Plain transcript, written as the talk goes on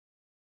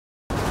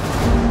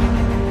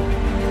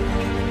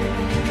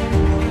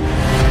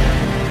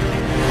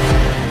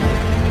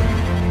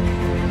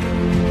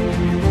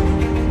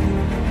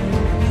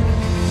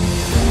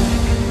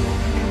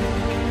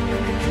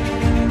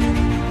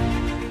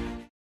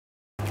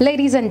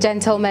Ladies and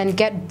gentlemen,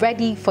 get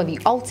ready for the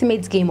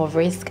ultimate game of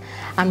risk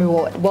and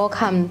reward.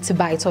 Welcome to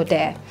Bite or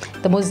Dare,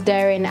 the most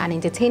daring and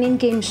entertaining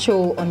game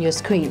show on your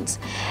screens.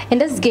 In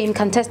this game,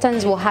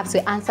 contestants will have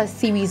to answer a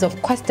series of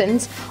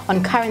questions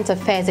on current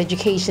affairs,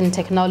 education,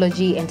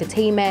 technology,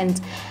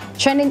 entertainment,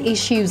 trending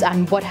issues,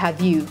 and what have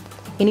you.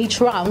 In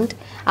each round,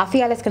 our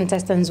fearless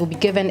contestants will be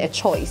given a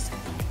choice.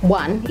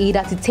 One,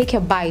 either to take a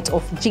bite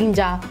of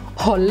ginger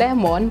or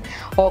lemon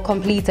or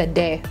complete a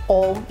dare,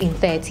 all in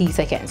 30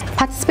 seconds.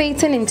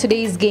 Participating in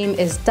today's game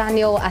is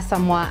Daniel,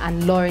 Asamoah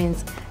and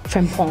Lawrence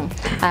Frimpong.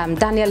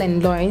 Daniel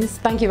and Lawrence,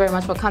 thank you very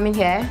much for coming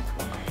here.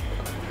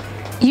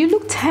 You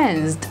look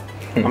tensed.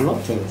 I'm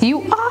not tensed.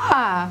 You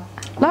are.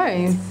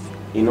 Lawrence.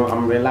 You know,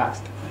 I'm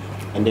relaxed.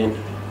 And then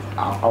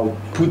I'll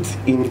put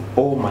in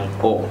all my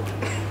all.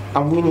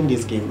 I'm winning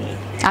this game, man.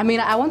 I mean,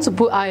 I want to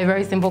put out a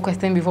very simple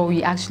question before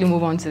we actually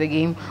move on to the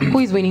game. Who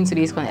is winning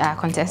today's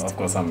contest? Of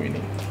course I'm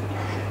winning.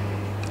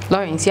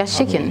 Lawrence, you're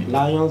shaking.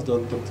 Lions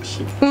don't talk to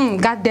sheep.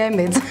 God damn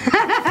it.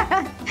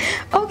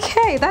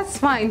 Okay, that's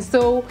fine.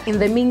 So, in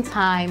the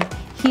meantime,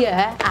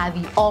 here are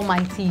the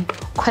almighty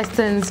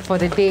questions for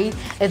the day.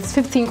 It's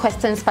 15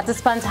 questions.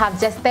 Participants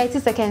have just 30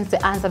 seconds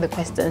to answer the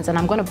questions, and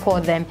I'm going to pour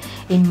them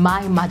in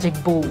my magic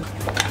bowl.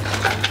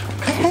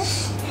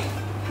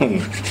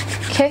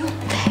 Okay.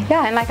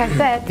 Yeah, and like I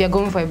said, we are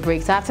going for a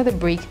break. So after the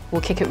break,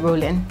 we'll kick it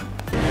rolling.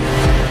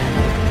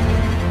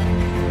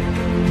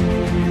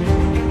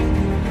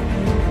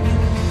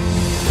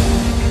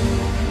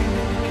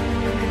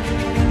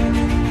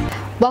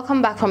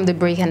 Welcome back from the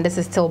break, and this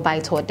is still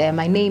Bite or Dare.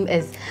 My name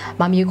is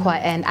Mamukwa,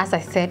 and as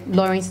I said,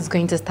 Lawrence is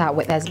going to start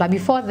with us. But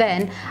before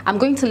then, I'm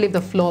going to leave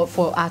the floor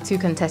for our two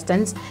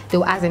contestants. They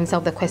will ask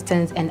themselves the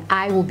questions, and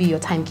I will be your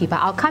timekeeper.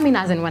 I'll come in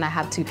as and when I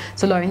have to.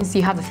 So Lawrence,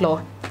 you have the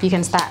floor. You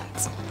can start.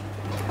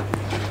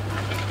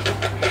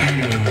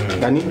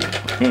 Danny?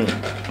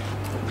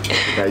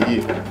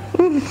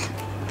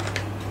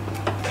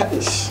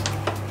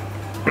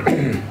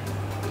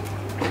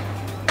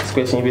 This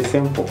question is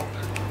simple.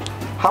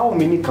 How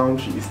many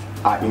countries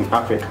are in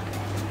Africa?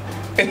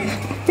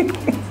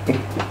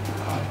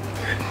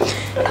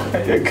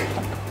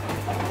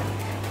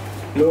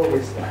 No,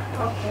 okay.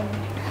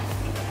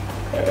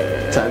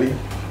 Charlie?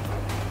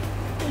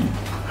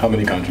 How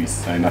many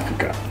countries are in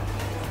Africa?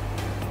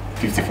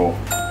 54.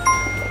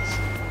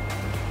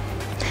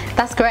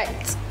 That's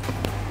correct.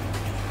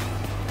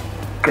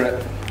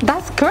 Correct.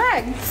 That's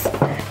correct.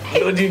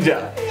 No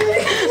ginger.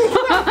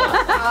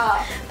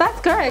 That's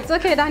correct.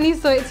 Okay, Danny,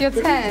 so it's your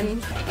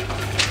turn.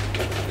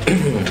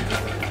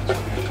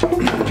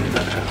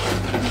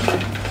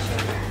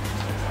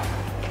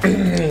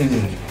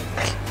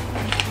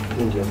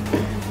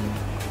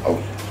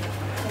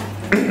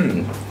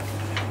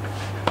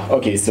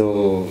 Okay,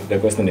 so the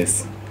question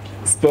is,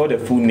 spell the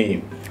full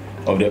name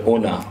of the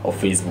owner of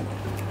Facebook.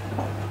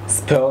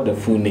 Spell the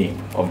full name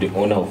of the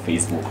owner of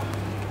Facebook.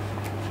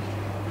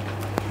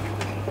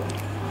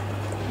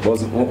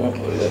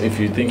 If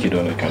you think you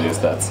don't know, can you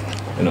start?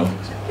 You know?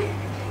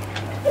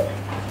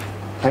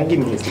 Can you give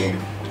me his name?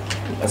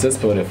 I said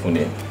spell the full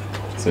name,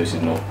 so you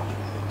should know.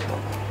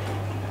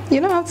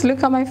 You don't have to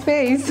look at my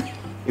face.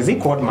 Is it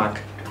called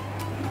Mark?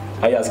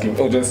 Are you asking?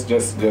 Oh, just.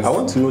 I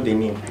want to know the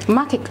name.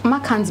 Mark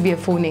can't be a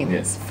full name.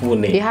 Yes, full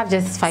name. You have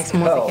just 5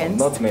 small seconds.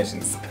 Not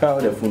mentioned. Spell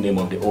the full name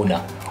of the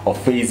owner of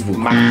Facebook.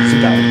 Mark.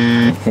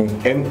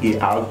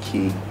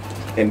 M-A-R-K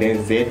and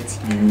then Z-U-K-E-R-B-E-J,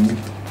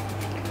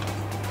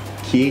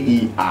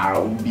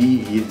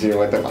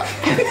 whatever.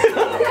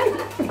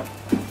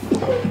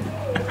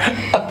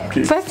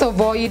 Okay. First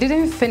of all, you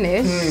didn't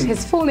finish.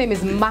 His full name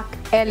is Mark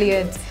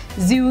Elliott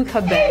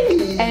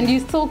Zuckerberg, and you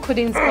still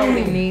couldn't spell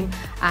the name,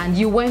 and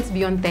you went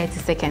beyond 30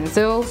 seconds.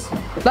 So,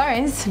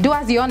 Lawrence, do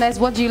us the honors.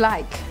 What do you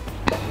like?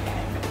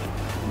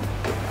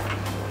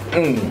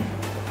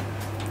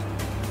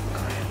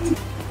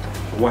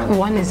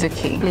 One is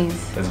okay,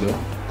 please. Let's go.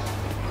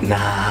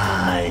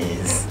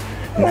 Nice.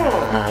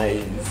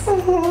 Nice.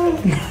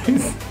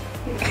 Nice.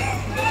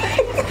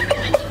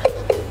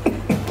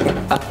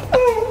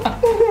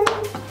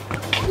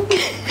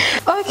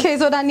 Okay,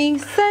 so Danny,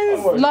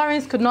 since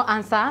Lawrence could not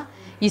answer,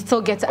 you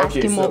still get to ask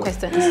him more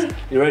questions.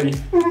 You ready?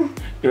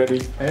 You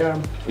ready? I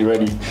am. You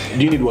ready? Do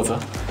you need water?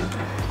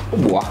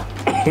 Wow.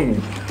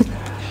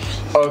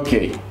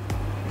 Okay.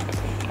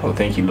 Oh,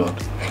 thank you, Lord.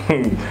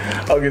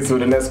 Okay, so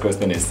the next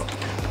question is,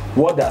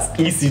 what does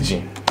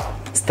ECG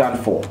stand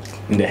for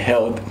in the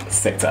health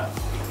sector?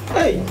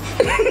 Hey.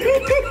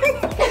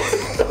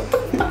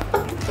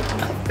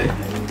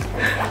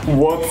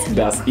 What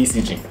does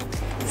ECG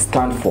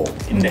stand for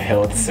in the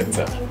health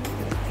sector?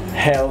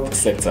 Health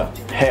sector.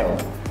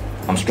 Health.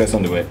 I'm stressing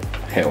on the word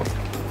health.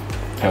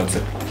 Health.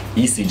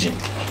 ECG.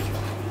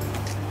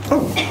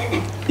 Oh.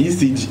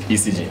 ECG.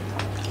 ECG.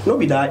 No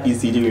be that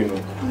ECG, you know.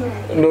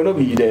 No, no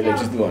be the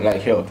electricity one,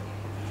 like health.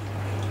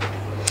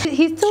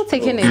 He's still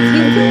taking it.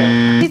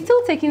 He's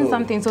still taking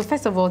something. So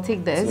first of all,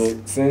 take this.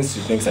 So since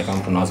she thinks I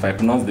can pronounce, if I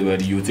pronounce the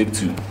word, you take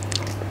 2.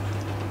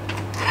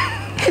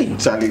 Hey,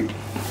 Charlie.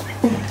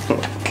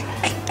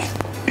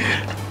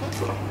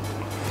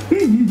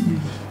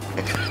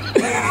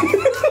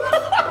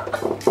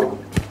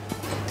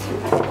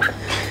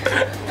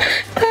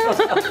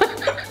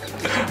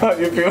 How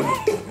do you feel?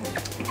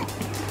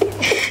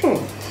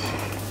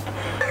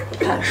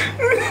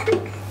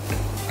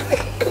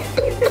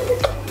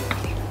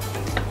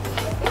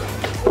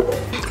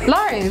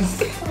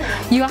 Lawrence,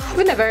 you are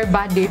having a very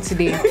bad day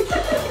today.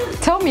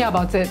 Tell me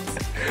about it.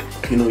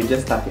 You know, we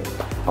just started.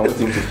 I want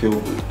him to feel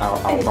good.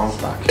 I'll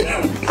bounce back.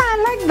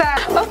 I like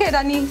that. Okay,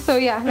 Danny. So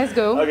yeah, let's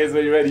go. Okay, so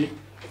you ready?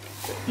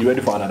 You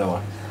ready for another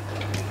one?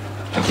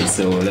 Okay,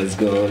 so let's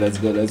go. Let's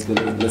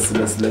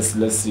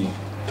see.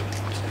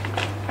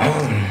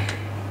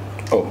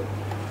 Oh.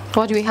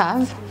 What do we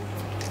have?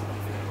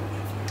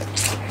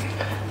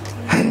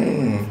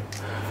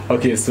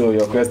 Okay, so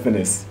your question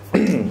is,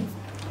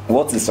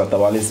 what is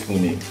Shatawale's full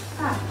name?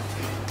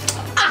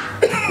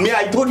 Me,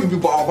 I told you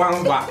people I'll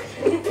bounce back.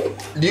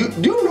 Do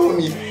you know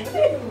me?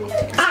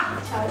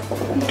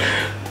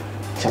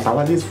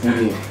 Shatawale's full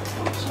name.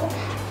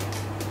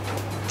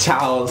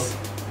 Charles.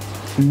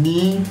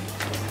 Me.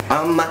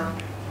 Amma.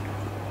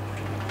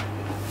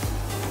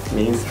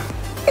 Means.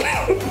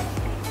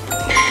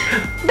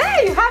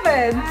 There you have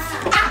it.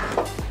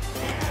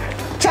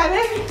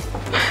 Charlie.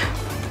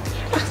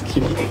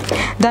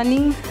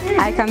 Danny,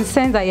 I can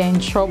sense that you're in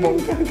trouble.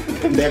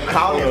 The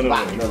crowd is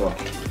back. No.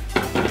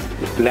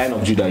 Line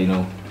of Judah, you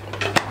know.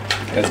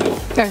 Let's go.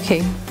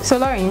 Okay, so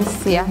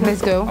Lawrence, yeah,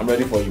 let's go. I'm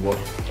ready for you, boy.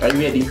 Are you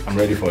ready? I'm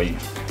ready for you.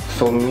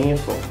 So me,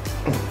 so.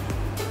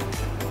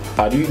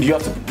 Do you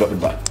have to drop it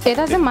back? It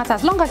doesn't matter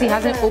as long as he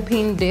hasn't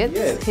opened it.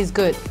 Yes. He's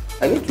good.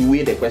 I need to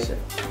weigh the question.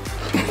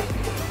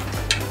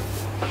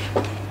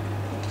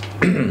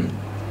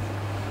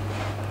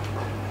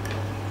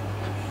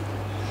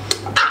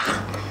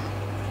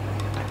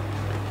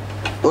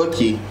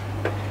 Okay,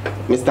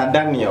 Mr.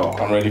 Daniel.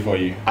 I'm ready for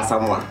you.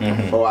 Asamoah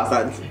or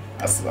Asante.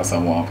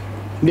 Asamoah.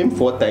 Name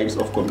 4 types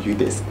of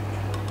computers.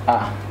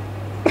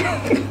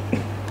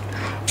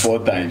 4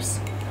 types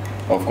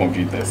of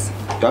computers.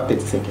 You have 30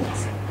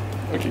 seconds.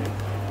 Okay.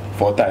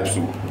 4 types.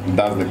 So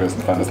that's the question.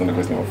 If I understand the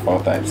question of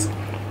 4 types.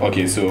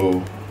 Okay,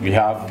 so we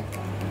have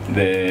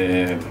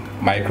the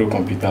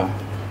microcomputer,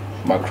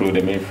 macro,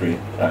 the mainframe,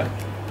 right?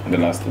 And the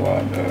last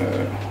one,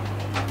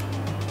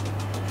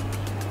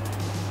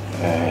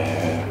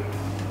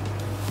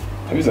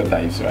 these are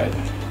types, right?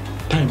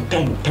 Time.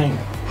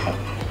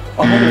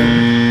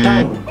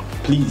 Time,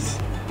 please.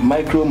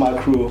 Micro,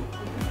 macro.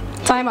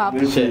 Time up.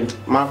 Mainframe.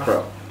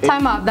 Macro.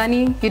 Time up,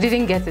 Danny. You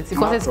didn't get it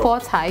because it's Macro.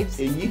 4 types.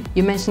 Eyi.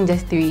 You mentioned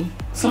just 3.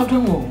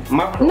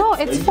 Macro. No,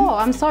 it's Eyi. 4.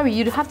 I'm sorry.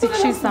 You have to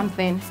choose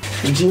something.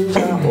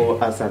 Ginger or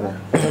Asana?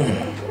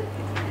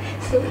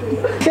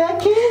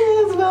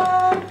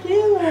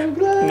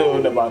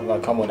 No,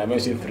 but come on, I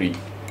mentioned 3.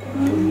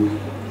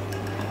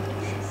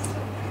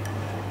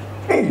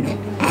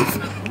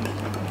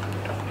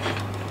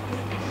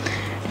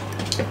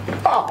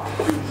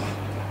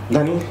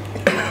 Danny,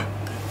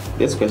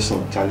 this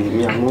question, Charlie,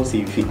 me, I'm not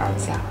saying if you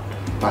answer,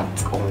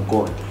 but on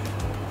God.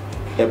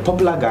 A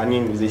popular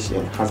Ghanaian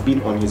musician has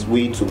been on his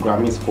way to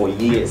Grammys for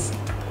years,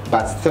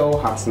 but still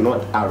has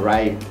not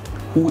arrived.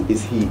 Who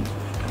is he?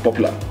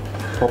 Popular.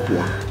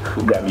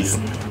 Grammys.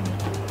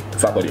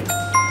 Somebody.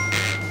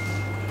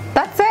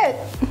 That's it.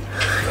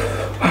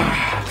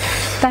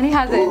 Danny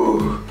has it.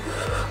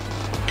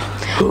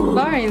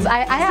 Lawrence, I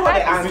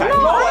answer.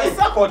 no, No, it's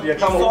somebody.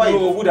 Come on.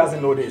 No, who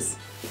doesn't know this?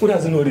 Who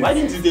doesn't know this? Why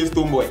didn't you say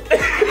Stoneboy?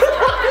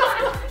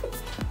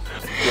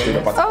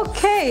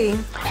 Okay.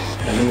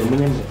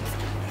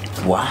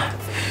 What?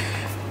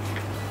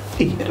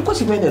 Hey, the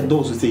question when the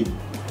doors to say.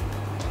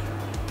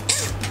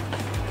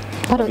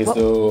 Okay,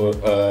 so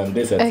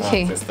this is a Okay.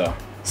 tongue twister.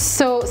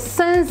 So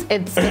since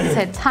it's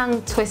a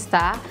tongue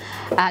twister,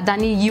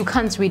 Danny, you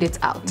can't read it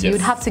out. Yes.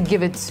 You'd have to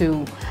give it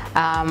to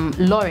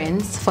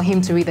Lawrence for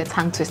him to read the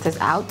tongue twisters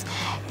out.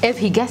 If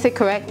he gets it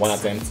correct, 1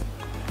 attempt.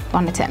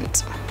 1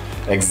 attempt.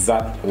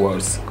 Exact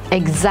words.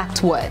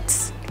 Exact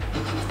words.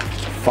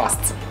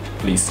 Fast,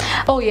 please.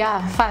 Oh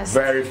yeah, fast.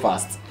 Very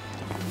fast.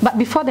 But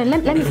before then,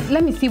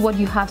 let me see what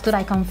you have so that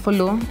I can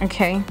follow.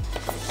 Okay.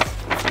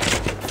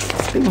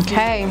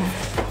 Okay.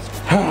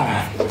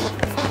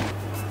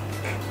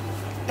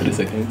 3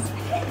 seconds.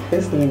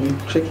 Let's maybe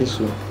tricky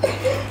soon.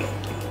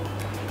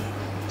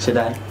 Should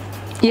I?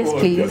 Yes, Your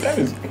please. time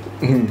is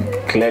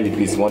clearly,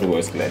 please. Want the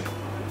words clear.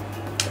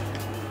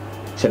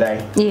 Should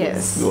I?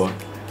 Yes. Go on.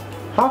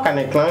 How can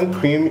a clown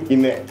cream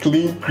in a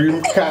clean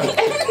cream can?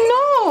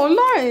 No,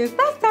 Lawrence,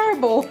 that's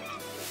terrible.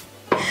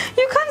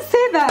 You can't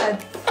say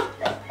that.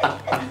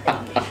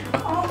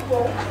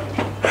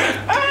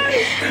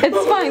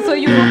 It's fine. So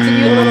you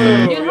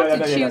have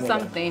to choose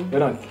something.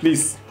 Hold on,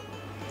 please.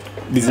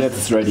 Dessert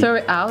is ready. Throw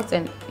it out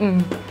and.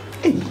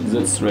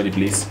 Dessert is ready,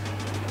 please.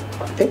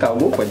 I think I'll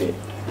go for it.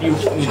 You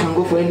can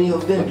go for any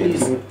of them,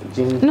 please.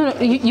 No,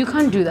 you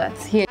can't do that.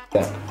 Here.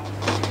 Yeah.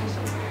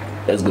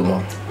 Let's go,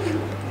 mom.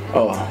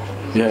 Oh,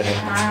 yeah.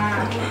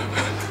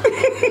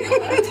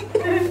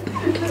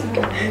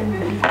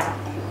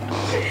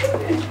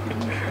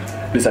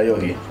 Please, are you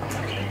okay?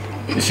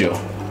 You sure?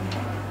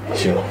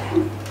 Sure.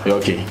 You're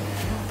okay?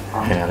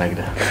 Yeah, I like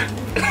that.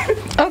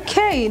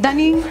 Okay,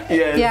 Danny.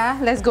 Yes. Yeah,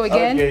 let's go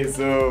again. Okay,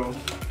 so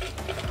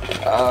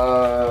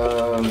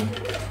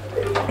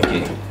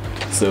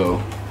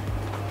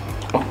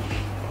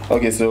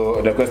Okay,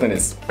 so the question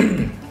is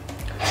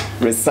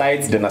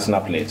recite the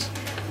national pledge.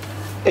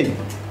 Hey,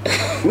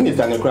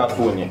 Minister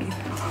Necraphone.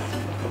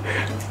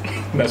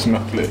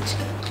 National pledge.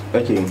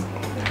 Okay,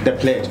 the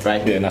pledge,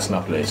 right? The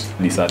national pledge.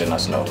 These are the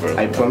national verbs.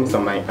 I promise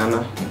on my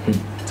honor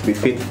to be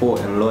faithful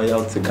and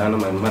loyal to Ghana,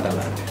 my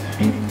motherland.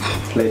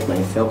 Pledge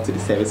myself to the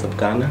service of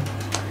Ghana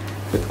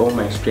with all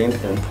my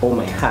strength and all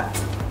my heart.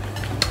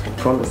 I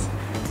promise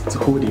to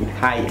hold in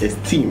high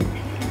esteem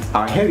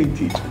our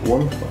heritage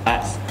won for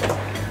us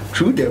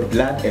through the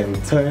blood and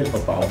toil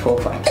of our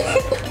forefathers.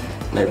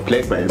 And I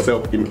pledge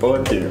myself in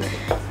all things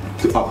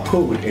to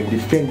uphold and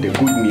defend the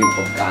good name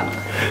of Ghana.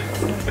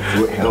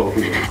 God help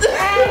me.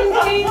 And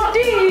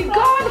indeed,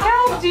 God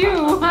helped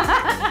you.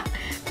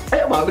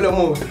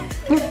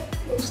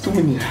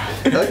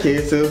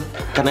 Okay, so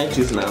can I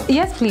choose now?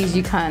 Yes, please,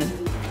 you can.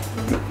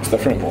 Mr.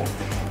 Frimpong.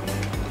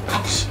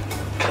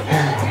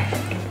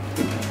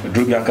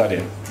 Drew Bianca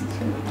then.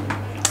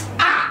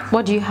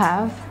 What do you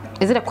have?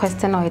 Is it a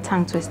question or a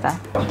tongue twister?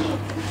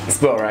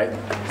 Spell right.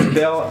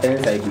 Spell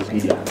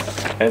encyclopedia.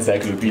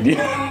 Encyclopedia.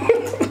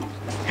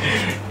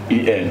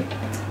 E-N.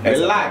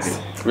 Relax.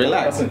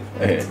 Relax.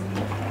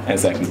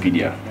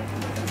 Encyclopedia.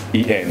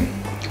 E-N.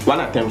 One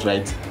attempt,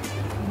 right?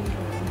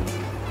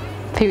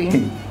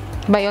 Period.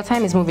 But your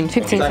time is moving.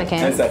 15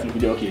 seconds.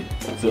 Encyclopedia, okay.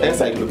 So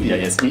encyclopedia,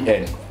 yes.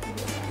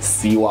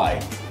 E-N-C-Y.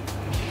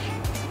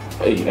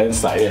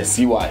 Yes,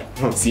 C-Y.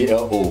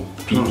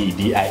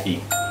 C-L-O-P-E-D-I-E.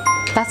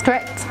 That's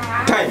correct.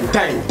 Time.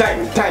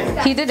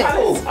 He did it.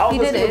 He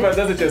did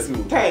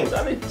it. Time.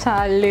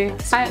 Charlie.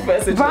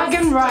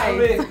 Bragging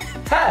rights.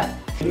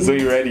 So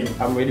you ready?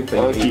 I'm ready for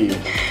it. Okay.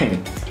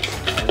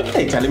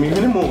 Hey, Charlie, me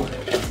more.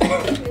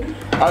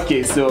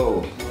 Okay,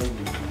 so.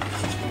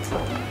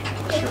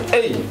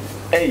 Hey.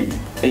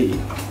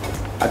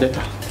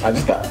 Adeta.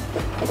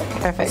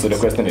 Perfect. So the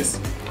question is,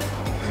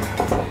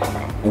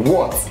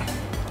 what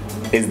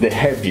is the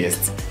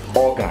heaviest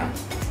organ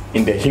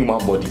in the human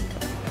body?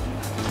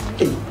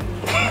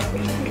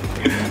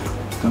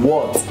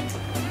 What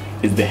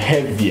is the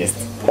heaviest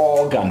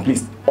organ?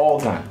 Please,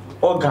 organ.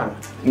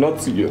 Not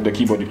the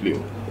keyboard you play.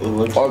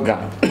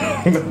 Organ.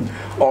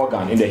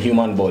 Organ in the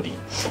human body.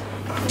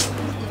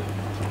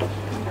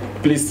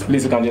 Please,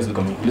 you can just look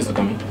at me. Please look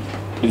at me.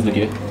 Please look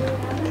here.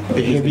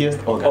 The heaviest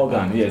organ.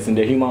 Organ, yes, in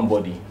the human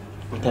body.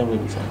 What time will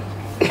be, sir?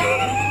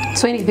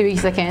 23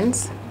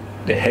 seconds.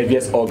 The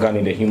heaviest organ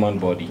in the human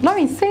body.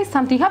 Lawrence, say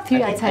something. You have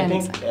 3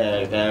 attempts.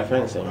 I think,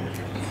 friends,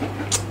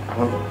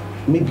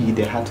 maybe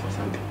the heart or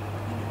something.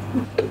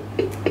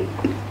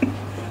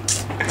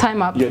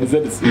 Time up. Yeah, this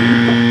is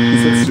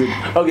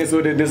okay,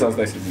 so this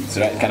answer is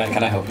right. Can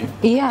I help you?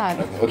 Yeah.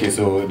 Okay,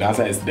 so the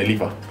answer is the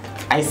liver.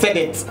 I said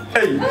it.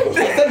 Hey. I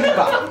said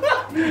liver.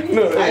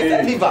 No, I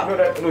said liver.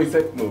 No, he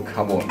said no.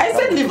 Come on. I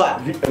said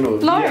liver. No,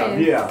 Lawrence.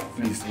 yeah,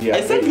 please. Yeah.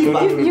 I said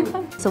liver. You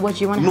can't. So what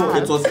do you want to have?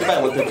 No, it was liver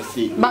I wanted to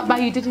say.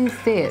 But you didn't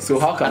say it. So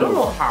how can I don't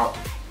know how.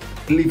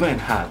 liver and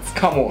heart?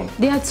 Come on.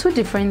 They are 2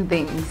 different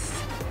things.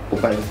 Oh,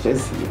 but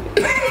just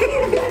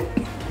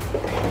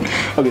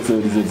Okay, so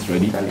this is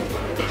ready.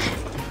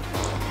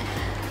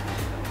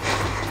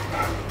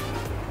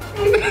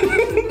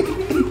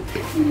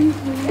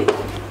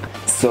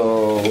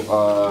 So,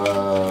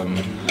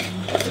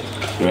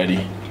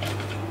 ready?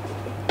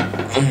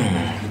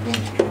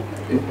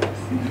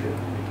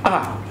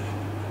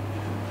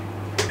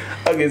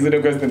 Okay, so the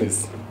question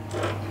is,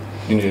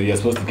 you're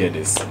supposed to get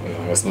this.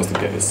 You're supposed to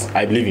get this.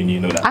 I believe in you,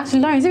 know that.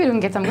 Actually, Lawrence, if you don't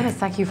get it, I'm going to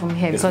sack you from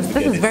here because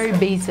this is very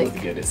basic.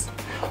 Get this.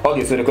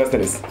 Okay, so the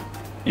question is,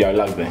 you're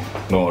relaxed then.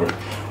 No worry.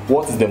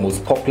 What is the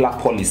most popular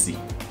policy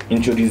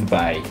introduced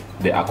by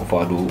the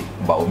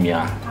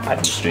Akufo-Addo-Bawumia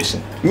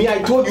administration? Me, I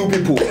told you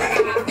people.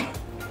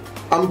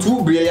 I'm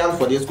too brilliant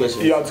for this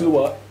question. You are too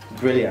what?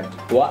 Brilliant.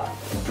 What?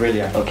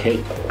 Brilliant.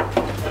 Okay.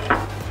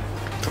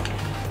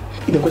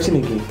 The question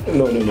again.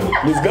 No.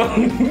 Please go.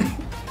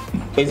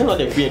 Is it not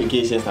the free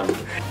education something?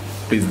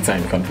 Please, the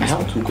time come. I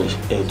have 2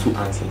 questions, 2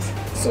 answers.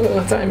 So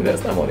time,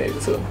 there's time on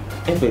it. So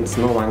if it's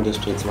not one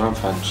district, one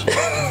factory,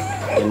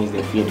 then it's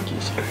the free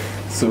education.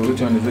 So which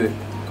one is it?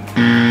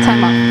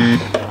 Time up.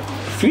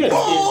 Free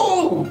education.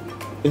 Oh!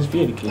 It's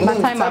free education.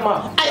 But time up.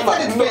 I thought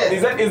it's fair.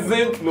 Is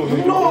it? No.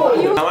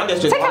 I want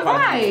district. Take a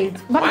bite.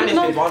 But One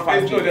district, one No,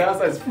 factory. the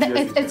answer is free.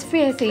 It's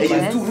free as It's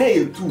yes. 2,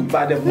 nail 2.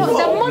 But the No, the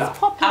most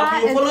popular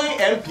I've been is... following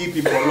MP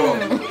people long.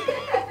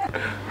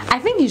 I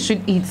think you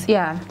should eat,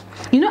 yeah.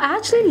 You know, I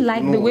actually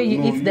like the way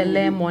you eat the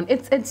lemon.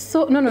 It's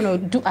so... No.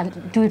 Do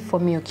it for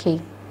me,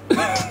 okay?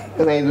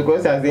 It's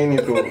because I'm saying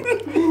it too.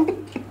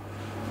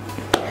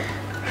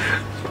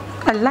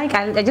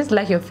 I just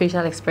like your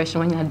facial expression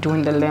when you're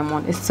doing the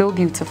lemon. It's so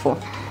beautiful.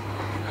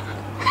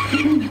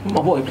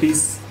 My boy,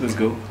 please, let's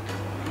go.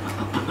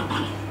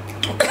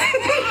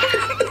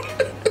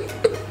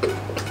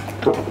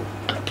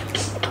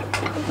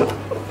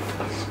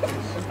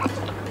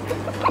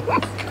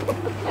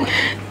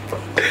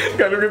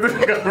 Look at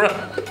the camera.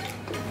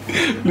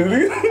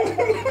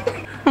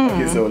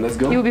 Okay, so let's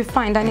go. You'll be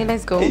fine, Danny.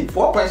 Let's go. Hey,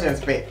 4 questions,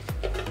 pay.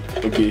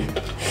 Okay.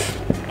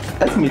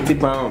 That's me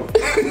tip on.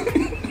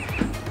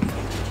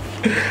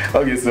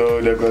 Okay,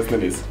 so the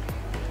question is,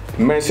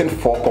 mention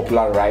 4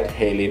 popular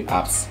ride-hailing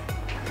apps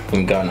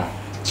in Ghana.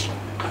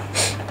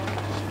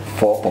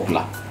 4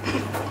 popular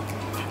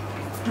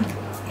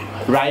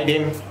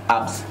Riding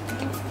apps.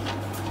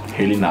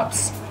 hailing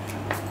apps.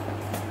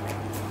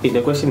 Hey,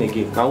 the question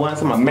again. I want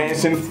some.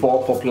 Mention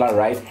 4 popular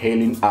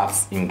ride-hailing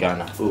apps in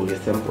Ghana. Oh,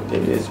 it's simple.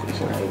 This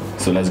question.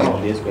 So let's go.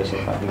 This question.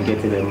 I've been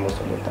getting them most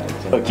of the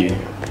time. Okay.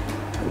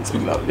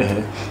 Speak loud.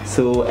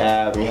 So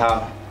we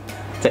have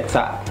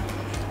TikTok.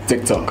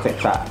 TikTok.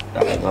 TikTok.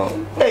 I know.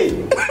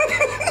 Hey.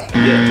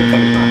 Yeah,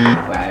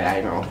 TikTok.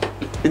 I know.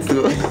 It's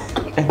good.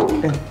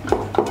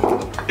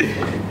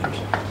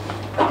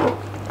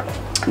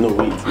 No,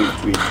 wait.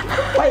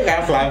 Why you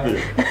guys laughing?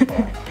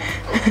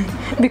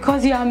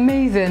 Because you're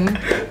amazing.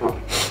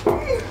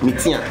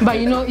 Mitia. But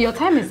you know, your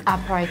time is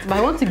up, right? But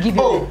I want to give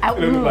you. I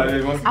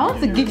want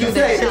to give you the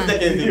chance.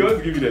 He wants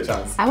to give you the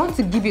chance. I want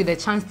to give you the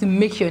chance to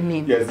make your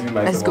name. Yes,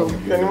 Let's go.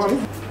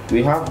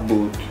 We have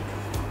both.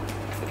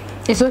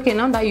 It's okay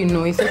now that you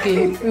know. It's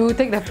okay. We will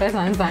take the first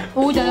answer.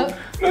 Oh, No,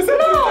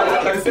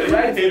 I said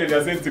ride-hailing.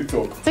 You're saying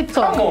TikTok.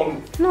 TikTok. Come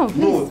on. No,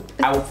 please.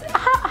 No,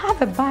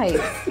 Have a bite.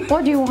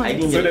 What do you want? I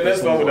didn't So get the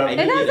next one would have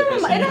It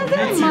doesn't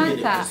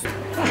matter.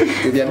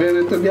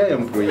 to be an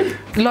employee.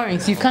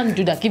 Lawrence, you can't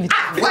do that. Give it.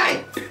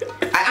 Why?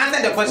 I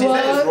answered the question.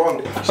 That is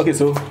wrong. Okay,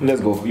 so let's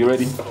go. You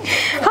ready?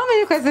 How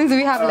many questions do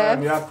we have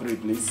left? You have 3,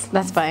 please.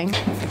 That's fine.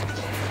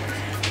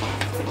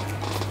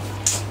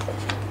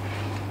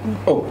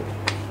 Oh.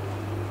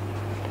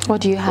 What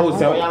do you have? Oh,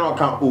 so you don't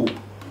count. Oh.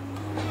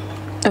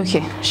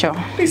 Okay, sure.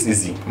 This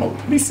is easy. No,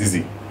 this is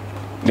easy.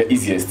 The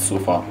easiest so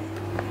far.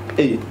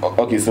 Hey.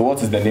 Okay, so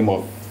what is the name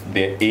of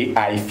the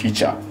AI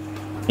feature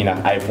in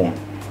an iPhone?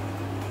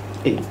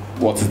 Hey.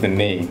 What is the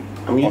name?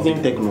 I'm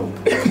using Techno.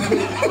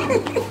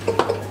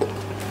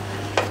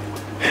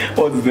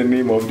 What is the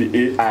name of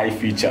the AI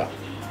feature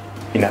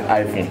in an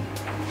iPhone?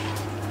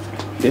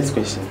 This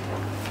question.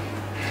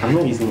 I'm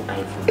not using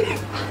iPhone.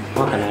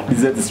 What can I do?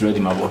 Dessert is ready,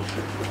 my boy.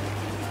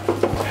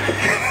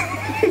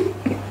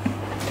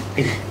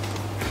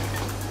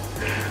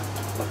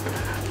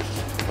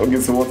 Okay,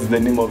 so what is the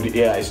name of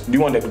the AI? Do you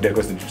want to repeat the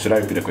question? Should I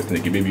repeat the question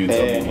again? Maybe you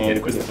tell me the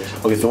question.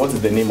 Okay, so what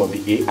is the name of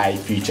the AI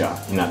feature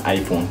in an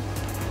iPhone?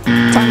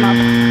 Time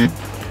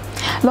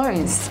up.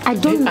 Lawrence, I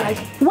don't like.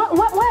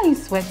 Why are you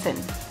sweating?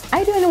 Are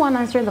you the only one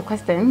answering the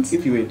questions?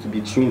 If you were to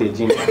be chewing the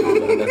gym, I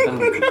would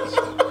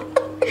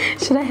understand.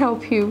 Should I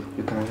help you?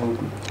 You can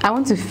help me. I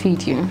want to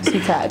feed you,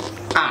 sweetheart.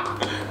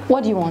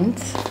 What do you want?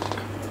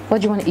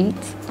 What do you want to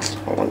eat?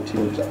 I want to.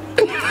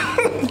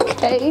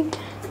 Okay.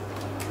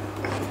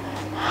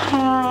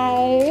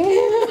 Hi.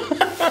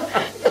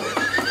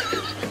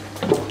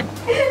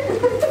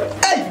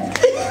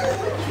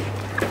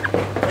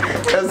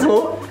 That's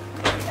what?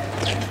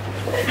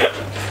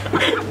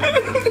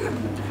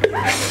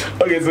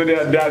 Okay, so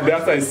the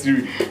answer is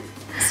Siri.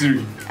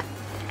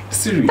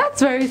 Siri.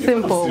 That's very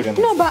simple.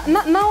 No, but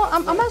now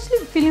I'm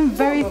actually feeling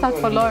very sad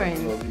for Lawrence.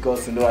 No,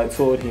 because I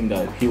told him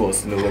that he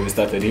was, when we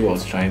started, he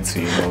was trying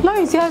to,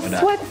 Lawrence, you're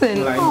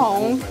sweating.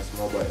 Oh.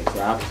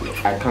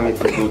 I can't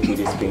let you go through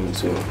this pain,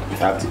 so I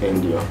have to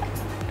endure.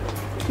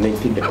 Then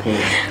take the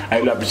pain. I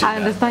really appreciate I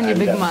understand you,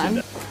 big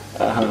man.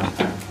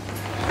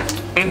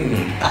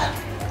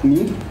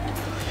 Me?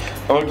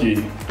 Okay.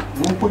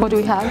 What do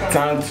we have?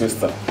 Tongue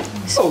twister.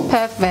 Oh.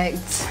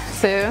 Perfect.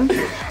 So,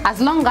 as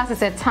long as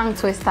it's a tongue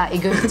twister,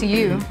 it goes to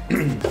you.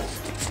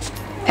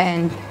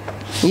 And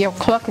your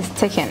clock is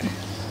ticking.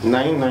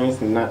 9 9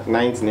 nursing 9.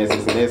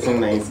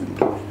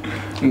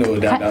 No,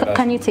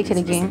 Can you take it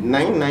again?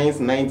 9 9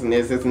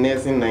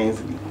 nursing 9.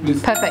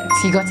 Perfect.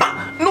 You got it.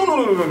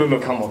 No,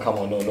 come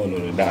on. No.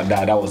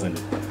 That wasn't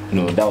it.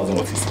 No, that wasn't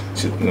what he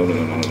said. No.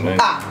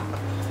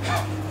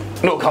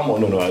 No, come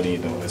on. No, I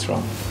didn't know. That's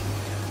wrong.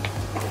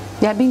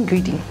 You're being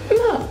greedy.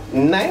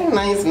 9 9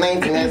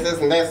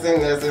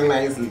 nursing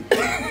 9.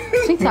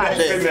 Sweetheart,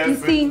 you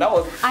see, I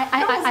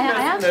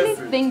actually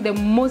think the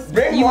most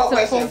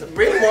beautiful...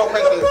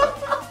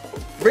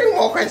 Bring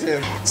more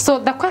questions. So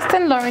the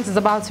question Lawrence is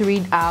about to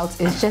read out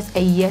is just a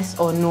yes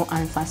or no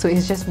answer. So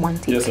it's just one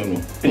thing. Yes or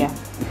no? Yeah.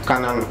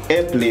 Can an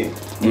airplane?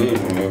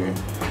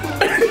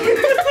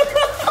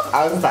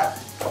 Answer.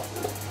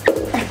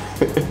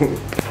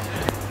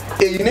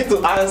 Hey, you need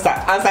to answer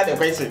the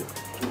question.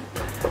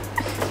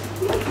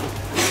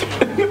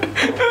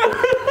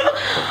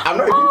 I'm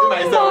not repeating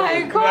myself. Oh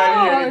my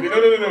God.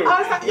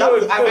 No.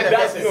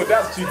 That's cheating.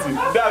 That's cheating.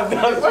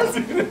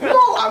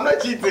 No, I'm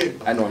not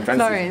cheating. I know, I'm trying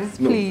Lawrence,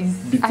 please.